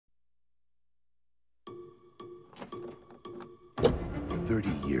30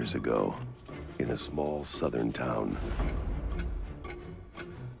 years ago, in a small southern town,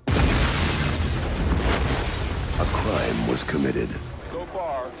 a crime was committed. So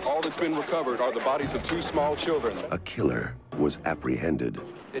far, all that's been recovered are the bodies of 2 small children. A killer was apprehended.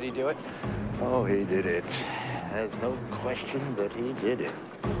 Did he do it? Oh, he did it. There's no question that he did it.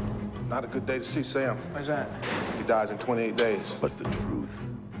 Not a good day to see Sam. Why's that? He dies in 28 days. But the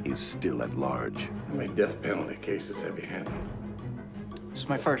truth is still at large. I make death penalty cases heavy-handed. This is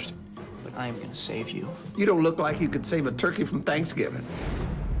my first, but I am gonna save you. You don't look like you could save a turkey from Thanksgiving.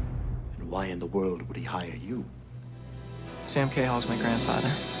 And why in the world would he hire you? Sam Cahill's my grandfather.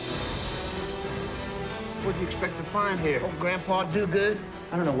 What do you expect to find here? Oh, Grandpa do good?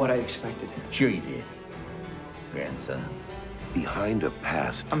 I don't know what I expected. Sure you did, grandson. Behind a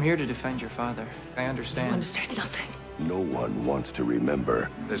past I'm here to defend your father. I understand. I understand nothing. no one wants to remember,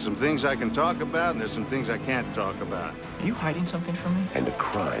 There's some things I can talk about, and there's some things I can't talk about. Are you hiding something from me? and a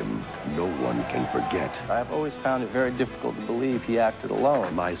crime no one can forget, I've always found it very difficult to believe he acted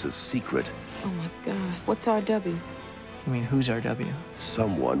alone. lies a secret Oh my God. What's RW? You mean, who's RW?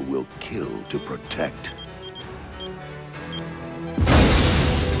 someone will kill to protect.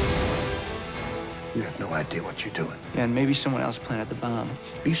 You have no idea what you're doing. Yeah, and maybe someone else planted the bomb.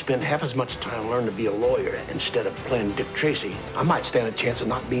 You spend half as much time learning to be a lawyer instead of playing Dick Tracy. I might stand a chance of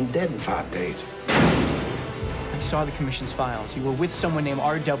not being dead in 5 days. I saw the commission's files. You were with someone named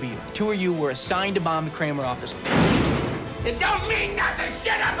RW. 2 of you were assigned to bomb the Kramer office. It don't mean nothing.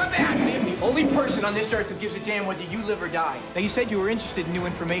 Shut up about I am the only person on this earth who gives a damn whether you live or die. Now, you said you were interested in new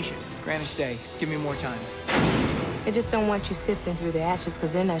information. Grant a stay. Give me more time. They just don't want you sifting through the ashes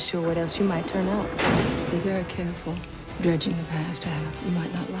because they're not sure what else you might turn up. Be very careful dredging the past out. You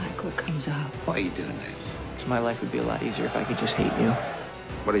might not like what comes out. Why are you doing this? So my life would be a lot easier if I could just hate you.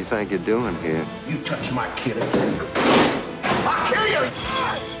 What do you think you're doing here? You touch my kid again, I'll kill you!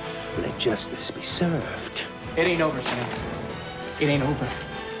 Let justice be served. It ain't over, Sam. It ain't over.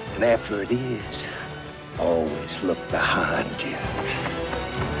 And after it is, always look behind you.